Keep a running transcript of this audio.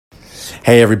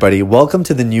Hey everybody, welcome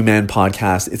to the New Man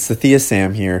Podcast. It's Sathya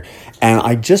Sam here, and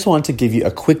I just want to give you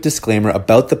a quick disclaimer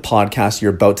about the podcast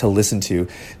you're about to listen to.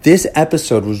 This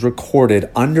episode was recorded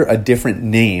under a different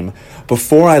name.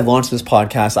 Before I launched this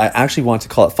podcast, I actually wanted to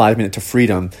call it 5 Minute to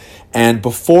Freedom, and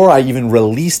before I even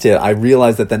released it, I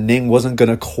realized that the name wasn't going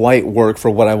to quite work for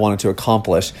what I wanted to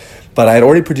accomplish. But I had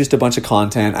already produced a bunch of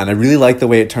content, and I really liked the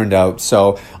way it turned out,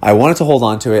 so I wanted to hold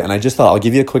on to it, and I just thought I'll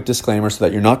give you a quick disclaimer so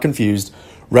that you're not confused.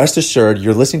 Rest assured,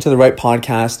 you're listening to the right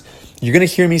podcast. You're going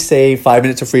to hear me say 5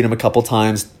 Minutes of Freedom a couple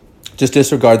times. Just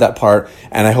disregard that part,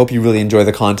 and I hope you really enjoy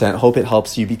the content. Hope it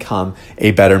helps you become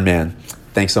a better man.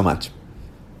 Thanks so much.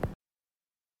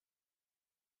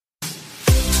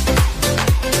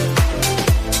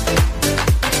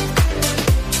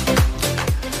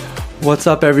 What's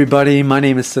up, everybody? My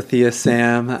name is Sathya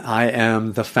Sam. I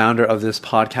am the founder of this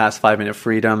podcast, 5 Minute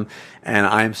Freedom, and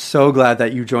I'm so glad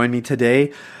that you joined me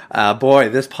today.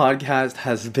 This podcast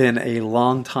has been a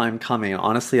long time coming.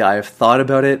 Honestly, I have thought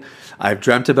about it, I've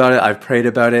dreamt about it, I've prayed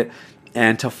about it,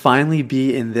 and to finally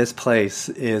be in this place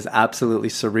is absolutely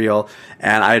surreal.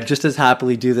 And I'd just as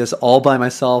happily do this all by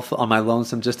myself on my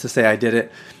lonesome just to say I did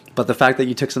it. But the fact that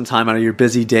you took some time out of your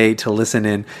busy day to listen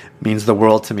in means the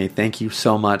world to me. Thank you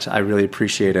so much. I really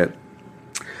appreciate it.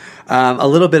 A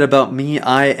little bit about me.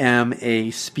 I am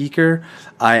a speaker.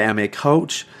 I am a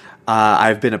coach.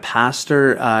 I've been a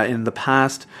pastor in the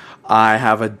past. I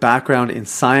have a background in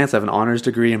science. I have an honors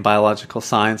degree in biological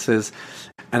sciences.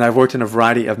 And I've worked in a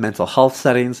variety of mental health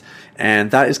settings,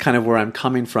 and that is kind of where I'm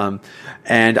coming from.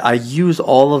 And I use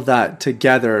all of that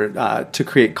together to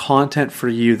create content for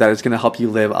you that is going to help you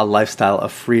live a lifestyle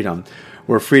of freedom,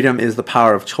 where freedom is the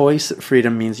power of choice.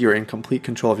 Freedom means you're in complete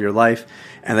control of your life,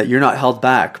 and that you're not held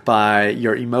back by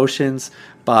your emotions,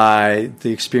 by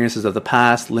the experiences of the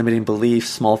past, limiting beliefs,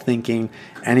 small thinking,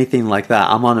 anything like that.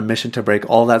 I'm on a mission to break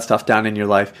all that stuff down in your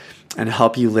life and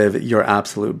help you live your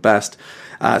absolute best.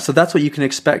 So that's what you can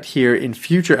expect here in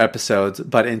future episodes.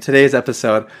 But in today's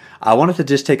episode, I wanted to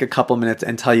just take a couple minutes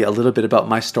and tell you a little bit about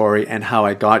my story and how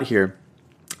I got here.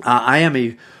 I am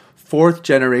a fourth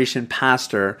generation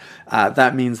pastor.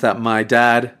 That means that my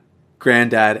dad,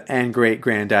 granddad, and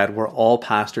great-granddad were all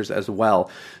pastors as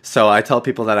well. So I tell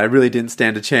people that I really didn't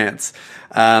stand a chance.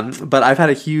 But I've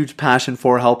had a huge passion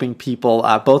for helping people,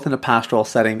 both in a pastoral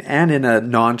setting and in a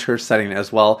non-church setting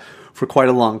as well, for quite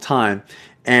a long time.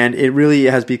 And it really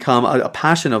has become a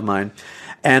passion of mine.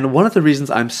 And one of the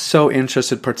reasons I'm so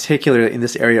interested, particularly in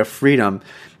this area of freedom,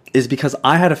 is because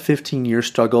I had a 15-year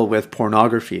struggle with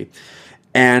pornography.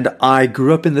 And I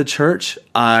grew up in the church.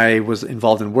 I was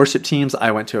involved in worship teams. I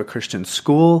went to a Christian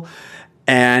school.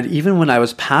 And even when I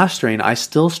was pastoring, I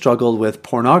still struggled with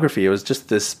pornography. It was just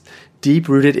this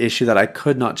deep-rooted issue that I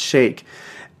could not shake.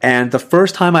 And the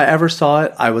first time I ever saw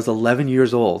it, I was 11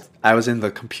 years old. I was in the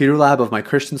computer lab of my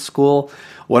Christian school.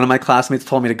 One of my classmates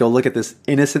told me to go look at this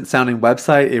innocent-sounding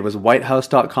website. It was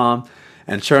whitehouse.com.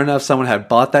 And sure enough, someone had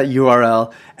bought that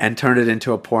URL and turned it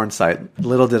into a porn site.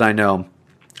 Little did I know.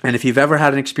 And if you've ever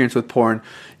had an experience with porn,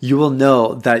 you will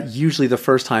know that usually the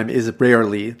first time is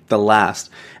rarely the last.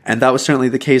 And that was certainly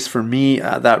the case for me.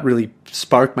 That really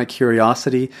sparked my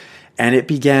curiosity. And it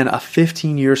began a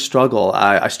 15-year struggle.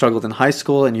 I struggled in high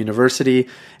school and university.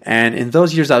 And in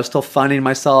those years, I was still finding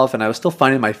myself and I was still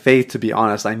finding my faith, to be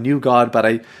honest. I knew God, but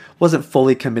I wasn't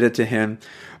fully committed to Him.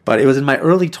 But it was in my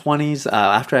early 20s,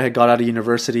 after I had got out of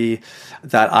university,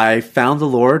 that I found the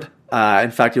Lord.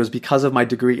 In fact, it was because of my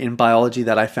degree in biology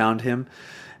that I found Him.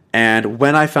 And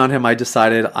when I found Him, I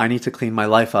decided I need to clean my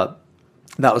life up.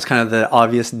 That was kind of the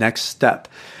obvious next step.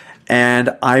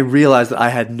 And I realized that I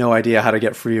had no idea how to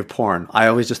get free of porn. I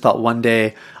always just thought one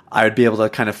day I would be able to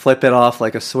kind of flip it off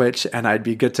like a switch and I'd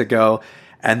be good to go.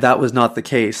 And that was not the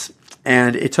case.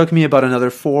 And it took me about another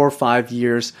 4 or 5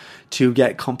 years to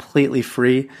get completely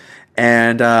free.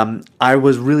 And I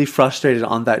was really frustrated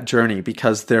on that journey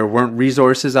because there weren't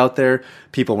resources out there.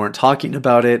 People weren't talking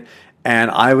about it.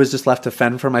 And I was just left to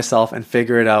fend for myself and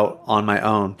figure it out on my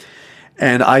own.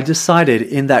 And I decided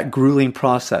in that grueling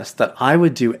process that I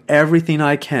would do everything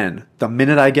I can. The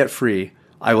minute I get free,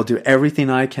 I will do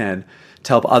everything I can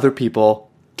to help other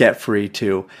people get free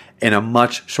too in a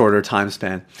much shorter time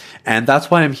span. And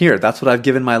that's why I'm here. That's what I've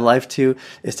given my life to,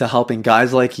 is to helping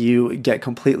guys like you get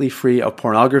completely free of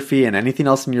pornography and anything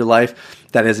else in your life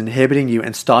that is inhibiting you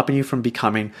and stopping you from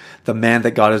becoming the man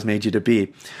that God has made you to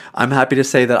be. I'm happy to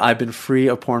say that I've been free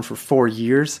of porn for 4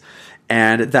 years.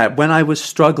 And that when I was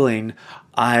struggling,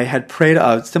 I had prayed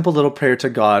a simple little prayer to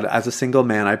God. As a single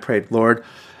man, I prayed, Lord,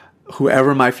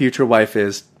 whoever my future wife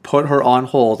is, put her on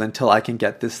hold until I can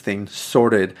get this thing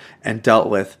sorted and dealt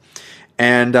with.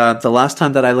 And the last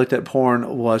time that I looked at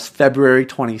porn was February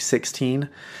 2016.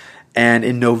 And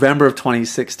in November of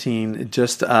 2016,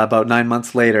 just about 9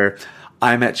 months later,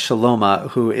 I met Shaloma,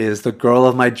 who is the girl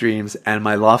of my dreams and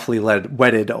my lawfully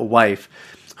wedded wife,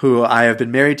 who I have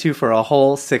been married to for a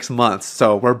whole 6 months.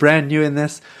 So we're brand new in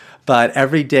this, but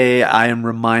every day I am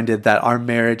reminded that our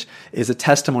marriage is a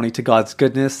testimony to God's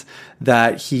goodness,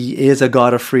 that He is a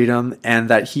God of freedom, and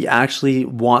that He actually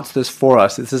wants this for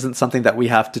us. This isn't something that we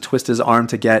have to twist His arm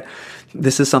to get.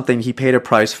 This is something He paid a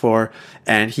price for,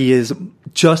 and He is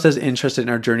just as interested in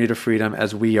our journey to freedom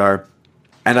as we are.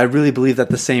 And I really believe that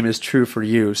the same is true for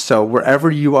you. So wherever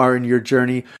you are in your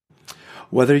journey,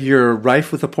 whether you're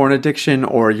rife with a porn addiction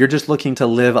or you're just looking to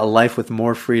live a life with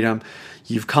more freedom,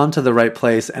 you've come to the right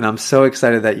place, and I'm so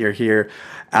excited that you're here.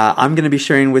 I'm going to be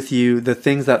sharing with you the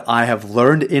things that I have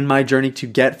learned in my journey to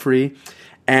get free,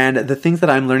 and the things that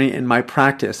I'm learning in my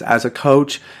practice as a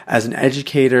coach, as an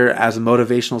educator, as a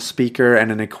motivational speaker,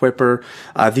 and an equipper.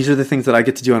 These are the things that I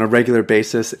get to do on a regular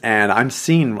basis, and I'm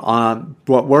seeing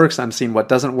what works, I'm seeing what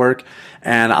doesn't work,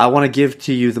 and I want to give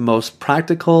to you the most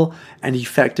practical and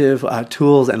effective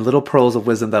tools and little pearls of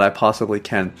wisdom that I possibly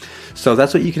can. So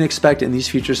that's what you can expect in these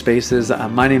future spaces.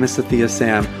 My name is Sathya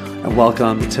Sam, and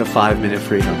welcome to 5 Minute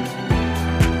Freedom.